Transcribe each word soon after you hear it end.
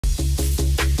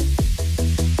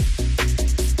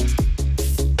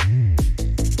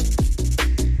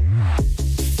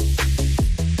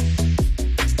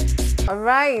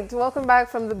right, welcome back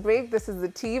from the break. This is The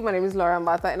Tea. My name is Laura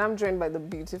Mbata, and I'm joined by the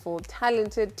beautiful,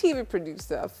 talented TV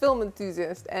producer, film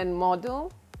enthusiast, and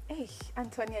model. Hey,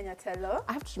 Antonia Nyatello.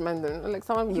 I have to remind them, like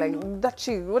someone be like, that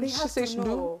she, what did she say she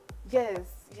do? Yes,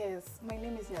 yes. My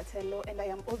name is Nyatello, and I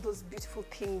am all those beautiful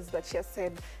things that she has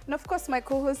said. And of course, my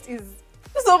co-host is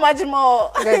so much more.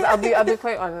 Guys, I'll be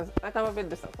quite honest. Like, I'm a bit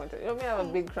disappointed. You know me, I have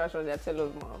a big crush on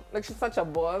Nyatello's mom. Like, she's such a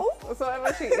boss. Oh. So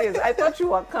whatever she is, I thought you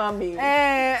were coming.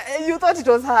 You thought it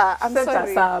was her. I'm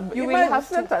sorry. You will have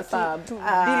to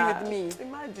deal with me.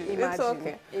 Imagine. It's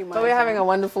okay. Imagine. So we're having a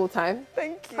wonderful time.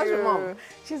 Thank you. How's your mom?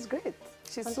 She's great.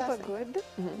 She's fantastic. Super good.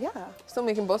 Mm-hmm. Yeah. Still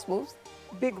making boss moves?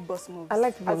 Big boss moves. I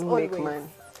like people who make mine.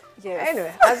 Yes.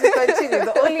 Anyway, as we continue,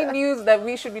 the only news that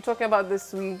we should be talking about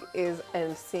this week is,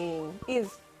 and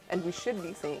we should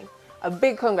be saying, a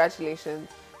big congratulations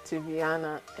to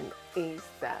Rihanna and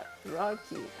A$AP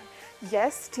Rocky.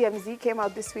 Yes, TMZ came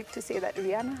out this week to say that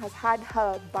Rihanna has had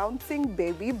her bouncing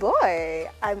baby boy.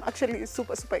 I'm actually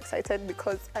super, super excited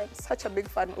because I'm such a big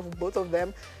fan of both of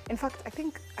them. In fact, I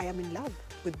think I am in love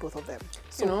with both of them.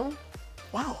 So, you know?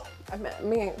 Wow. I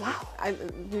mean, wow.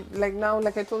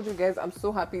 Like I told you guys, I'm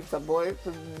so happy it's a boy.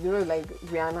 So, you know, like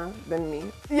Rihanna, then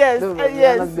me. Yes,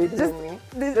 Rihanna's baby, then me.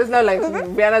 There's not like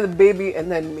Rihanna's the baby and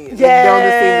then me. Yes, they're on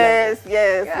the same level.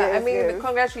 Yes. Yeah, I mean,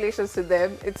 congratulations to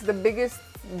them. It's the biggest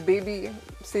baby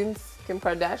since Kim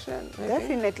Kardashian.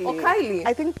 Definitely. Or Kylie.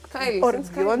 I think Kylie. Or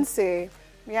Beyonce.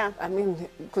 Yeah. I mean,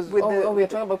 because we're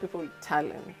talking about people with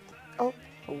talent. Oh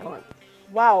God.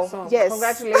 Wow. So, yes.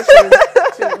 Congratulations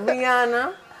to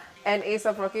Rihanna and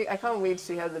A$AP Rocky. I can't wait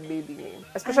to hear the baby name,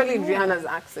 especially Rihanna's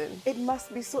accent. It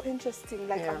must be so interesting.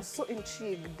 Like, I'm so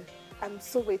intrigued. I'm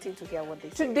so waiting to hear what they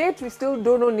say. To date, we still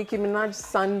don't know Nicki Minaj's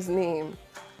son's name.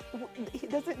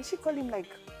 Doesn't she call him like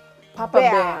Papa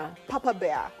Bear? Papa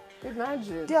Bear.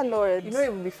 Imagine. Dear Lord. You know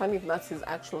it would be funny if that's his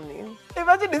actual name.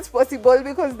 Imagine it's possible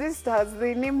because these stars,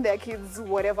 they name their kids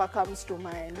whatever comes to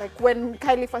mind. Like when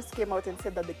Kylie first came out and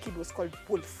said that the kid was called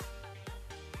Wolf.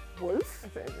 Wolf?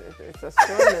 It's a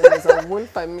strong name. It's a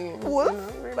wolf, I mean. Wolf? You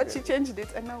know, but she changed it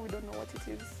and now we don't know what it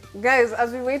is. Guys,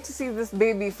 as we wait to see this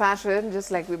baby fashion, just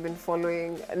like we've been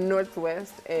following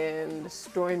Northwest and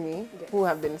Stormy, who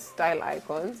have been style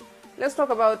icons, let's talk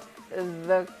about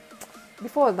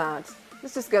before that,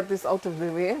 let's just get this out of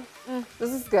the way.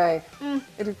 There's this guy,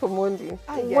 Eric Pomondi.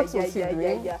 What was he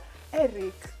doing?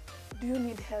 Eric, do you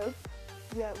need help?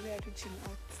 We are reaching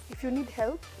out. If you need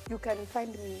help, you can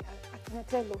find me at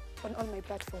Nyatello on all my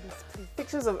platforms, please.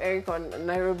 Pictures of Eric on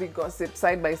Nairobi Gossip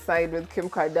side by side with Kim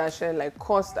Kardashian, like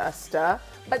caused a stir.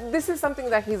 But this is something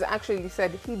that he's actually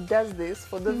said. He does this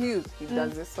for the views. He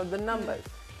does this for the numbers.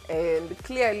 And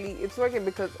clearly it's working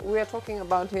because we are talking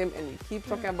about him and we keep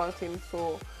talking about him.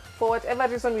 So for whatever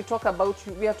reason we talk about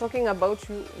you, we are talking about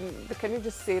you. Can you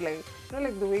just say, like, you know,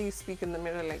 like the way you speak in the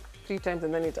mirror like 3 times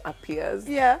and then it appears?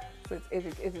 Yeah. So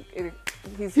it's Eric.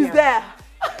 He's there.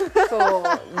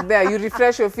 So there, you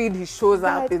refresh your feed, he shows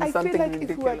up in something ridiculous. I feel like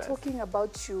if we are talking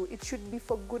about you, it should be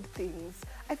for good things.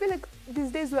 I feel like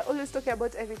these days we're always talking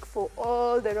about Eric for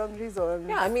all the wrong reasons.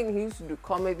 Yeah, I mean, he used to do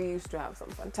comedy, he used to have some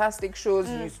fantastic shows,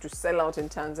 he used to sell out in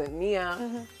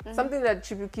Tanzania. Something that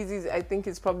Chipukizi, I think,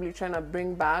 is probably trying to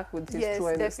bring back with his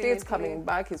tour in the States coming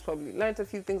back. He's probably learned a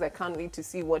few things. I can't wait to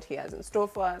see what he has in store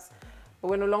for us. But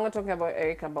we're no longer talking about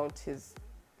Eric, about his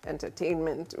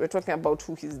entertainment. We're talking about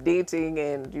who he's dating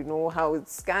and, you know, how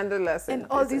it's scandalous. And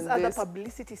all these other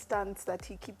publicity stunts that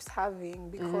he keeps having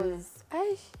because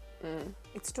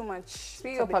it's too much.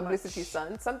 Speaking of publicity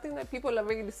stunts, something that people are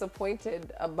very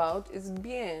disappointed about is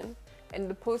Bien and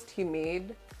the post he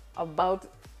made about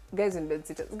guys in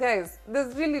bedsitters. Guys,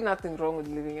 there's really nothing wrong with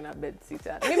living in a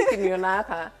bedsitter.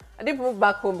 I didn't move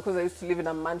back home because I used to live in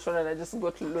a mansion and I just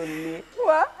got lonely.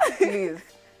 What? Please.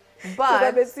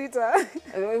 But a bedsitter.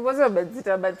 It wasn't a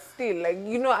bedsitter, but still, like,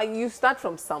 you know, you start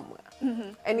from somewhere.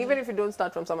 And even if you don't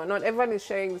start from somewhere, not everyone is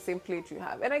sharing the same plate you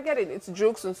have. And I get it, it's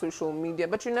jokes on social media,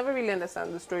 but you never really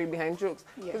understand the story behind jokes.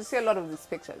 Because you see a lot of these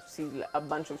pictures. You see a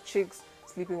bunch of chicks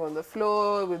sleeping on the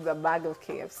floor with a bag of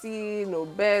KFC, no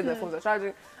bed, their phones are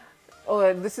charging.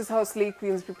 Oh, this is how slay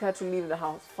queens prepare to leave the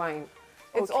house. Fine.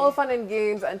 It's all fun and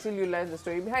games until you learn the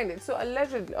story behind it. So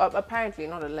allegedly, apparently,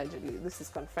 not allegedly, this is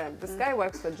confirmed. This guy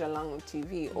works for Jalango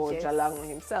TV or Jalango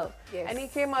himself. And he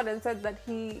came out and said that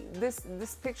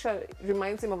this picture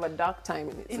reminds him of a dark time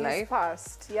in his life. His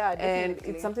past, yeah, definitely.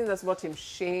 And it's something that's brought him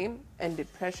shame and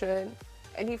depression.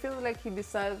 And he feels like he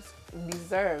deserves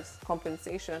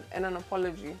compensation and an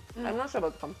apology. I'm not sure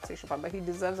about the compensation part, but he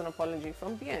deserves an apology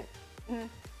from Bien.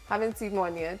 Haven't seen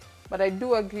one yet. But I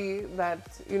do agree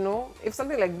that, you know, if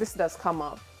something like this does come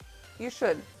up, you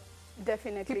should.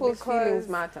 Definitely. People's feelings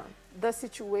matter. the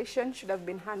situation should have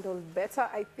been handled better,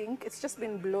 I think. It's just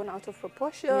been blown out of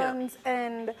proportions.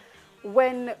 And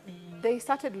when they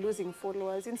started losing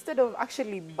followers, instead of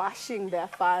actually bashing their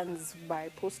fans by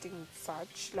posting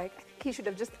such, like, I think he should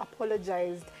have just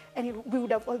apologized, and we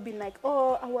would have all been like,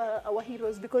 oh, our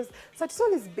heroes, because Sauti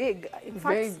Sol is big. In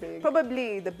fact, big.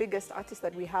 Probably the biggest artist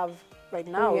that we have right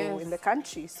now in the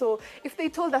country. So if they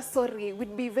told us sorry,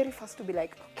 we'd be very fast to be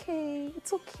like, okay,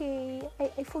 it's okay,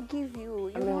 I forgive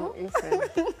you, you know? Listen,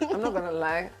 I'm not gonna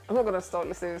lie, I'm not gonna stop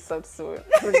listening to Sauti Sol.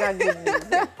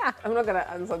 I'm not gonna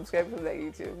unsubscribe from their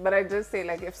YouTube, but I just say,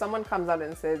 like, if someone comes out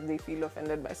and says they feel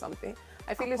offended by something,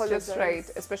 I feel it's just right,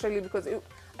 especially because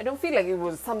I don't feel like it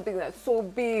was something that's so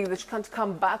big that you can't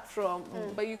come back from,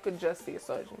 but you could just say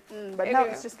sorry. But now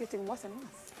it's just getting worse and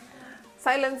worse.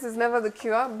 Silence is never the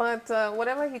cure, but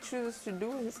whatever he chooses to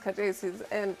do, his career is his.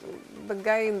 And the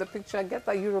guy in the picture, get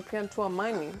that European tour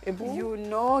money. You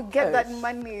know, get that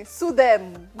money, sue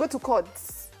them, go to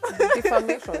courts.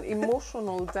 Defamation,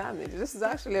 emotional damage. This is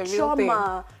actually a real thing.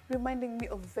 Trauma, reminding me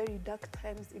of very dark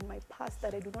times in my past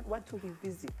that I do not want to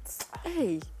revisit.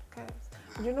 Hey, guys,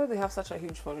 you know they have such a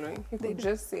huge following. He could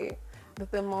just say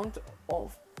that the amount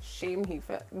of shame he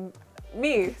felt.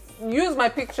 Me, use my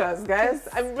pictures, guys.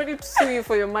 I'm ready to sue you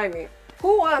for your money.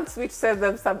 Who wants me to send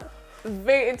them some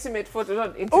very intimate photos,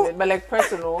 not intimate, but like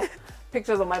personal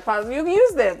pictures of my past? You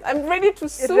use them. I'm ready to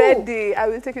sue. Ready. I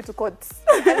will take you to court.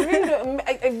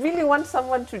 I really want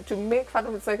someone to make fun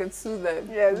of it so I can sue them.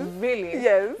 Yes. Really.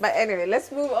 Yes. But anyway,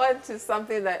 let's move on to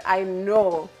something that I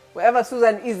know wherever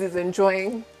Susan is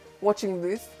enjoying watching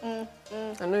this.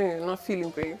 I know you're not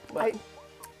feeling great, but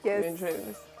you're enjoying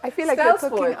this. I feel like you're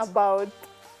talking about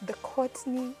the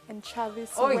Courtney and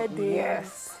Travis wedding.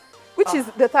 Yes. Which is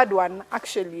the third one,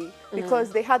 actually,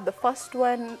 because they had the first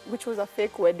one, which was a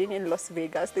fake wedding in Las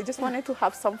Vegas. They just wanted to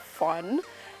have some fun.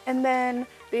 And then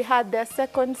they had their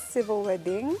second civil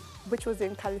wedding, which was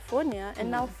in California. And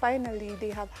now finally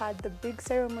they have had the big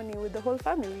ceremony with the whole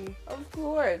family. Of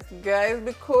course, guys,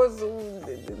 because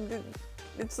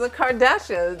it's the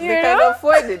Kardashians. They can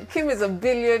afford it. Kim is a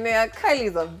billionaire.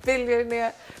 Kylie's a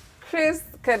billionaire. Chris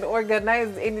can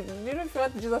organize anything. You know, if you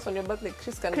want Jesus on your birthday,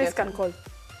 Chris can call.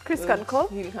 Chris can call.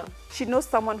 He'll come. She knows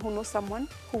someone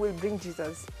who will bring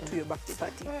Jesus to your birthday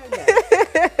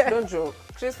party. Don't joke.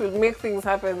 Chris will make things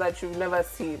happen that you've never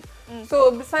seen.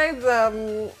 So besides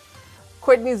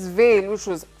Courtney's veil, which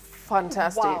was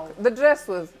fantastic, the dress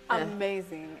was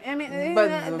amazing. I mean, but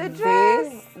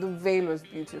the veil was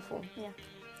beautiful. Yeah.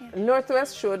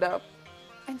 Northwest showed up.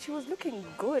 And she was looking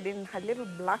good in her little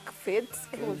black fit.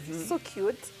 It was so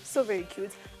cute, so very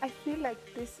cute. I feel like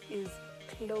this is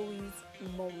Chloe's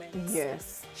moment.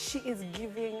 Yes. She is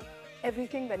giving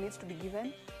everything that needs to be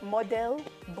given. Model,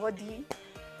 body.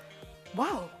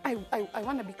 Wow, I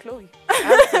want to be Chloe.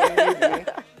 Absolutely.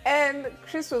 And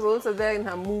Chris was also there in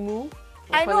her muumuu.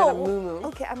 I know.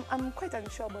 Okay, I'm quite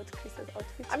unsure about Chris's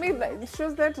outfit. I mean, she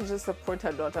was there to just support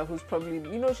her daughter, who's probably,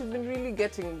 you know, she's been really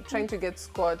trying to get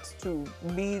Scott to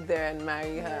be there and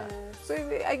marry her. So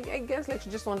I guess like she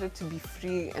just wanted to be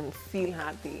free and feel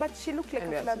happy. But she looked like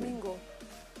a flamingo.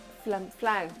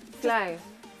 Fly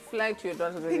to your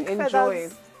daughter's wedding.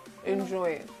 Enjoy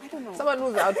it. I don't know. Someone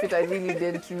whose outfit I really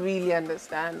didn't really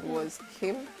understand was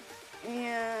Kim.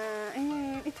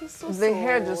 Yeah, it was so. The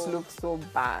hair just looked so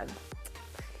bad.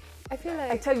 I feel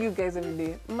like I tell you guys every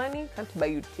day, money can't buy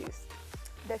you taste.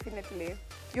 Definitely.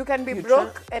 You can be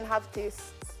broke and have taste.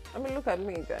 I mean, look at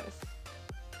me, guys.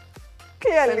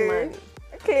 Clearly.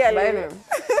 Buy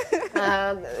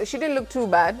them. She didn't look too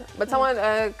bad, but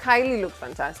Kylie looked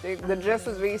fantastic. The dress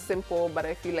was very simple, but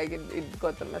I feel like it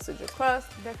got the message across.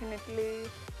 Definitely.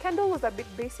 Kendall was a bit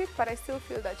basic, but I still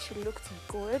feel that she looked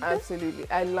good. Absolutely.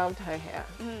 I loved her hair.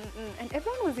 And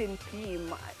everyone was in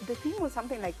theme. The theme was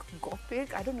something like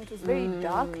gothic. I don't know, it was very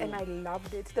dark and I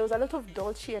loved it. There was a lot of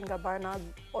Dolce & Gabbana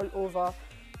all over.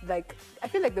 Like, I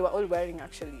feel like they were all wearing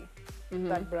actually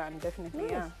that brand, definitely.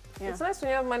 Yeah. It's nice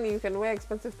when you have money, you can wear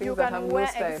expensive things that have no style. You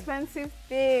can wear expensive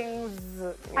things.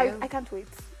 Yeah. I can't wait,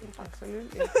 in fact.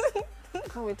 Absolutely.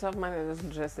 Can't wait to have money and just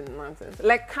dress in nonsense.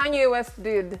 Like Kanye West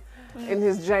did in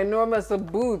his ginormous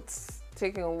boots,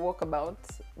 taking a walkabout.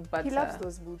 But he loves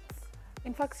those boots.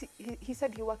 In fact, he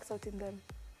said he works out in them.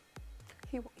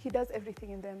 He does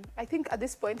everything in them. I think at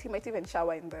this point, he might even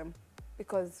shower in them.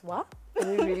 Because what?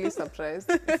 Are you really surprised?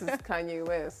 This is Kanye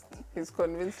West. He's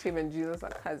convinced him and Jesus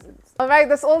are cousins. All right,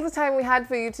 that's all the time we had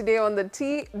for you today on The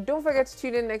Tea. Don't forget to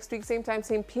tune in next week, same time,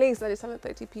 same place. That is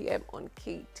 7:30 p.m. on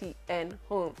KTN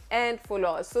Home. And follow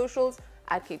our socials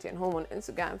at KTN Home on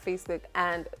Instagram, Facebook,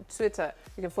 and Twitter.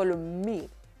 You can follow me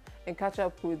and catch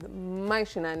up with my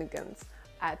shenanigans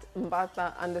at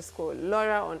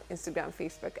Mbata_Laura on Instagram,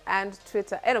 Facebook, and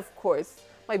Twitter. And of course,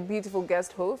 my beautiful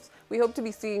guest hosts. We hope to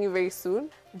be seeing you very soon.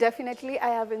 Definitely, I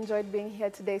have enjoyed being here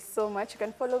today so much. You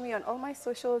can follow me on all my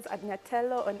socials at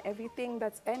Nyatelo on everything.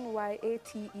 That's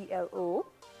Nyatelo.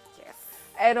 Yes.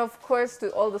 And of course, to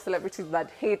all the celebrities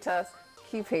that hate us,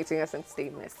 keep hating us and stay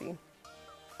messy.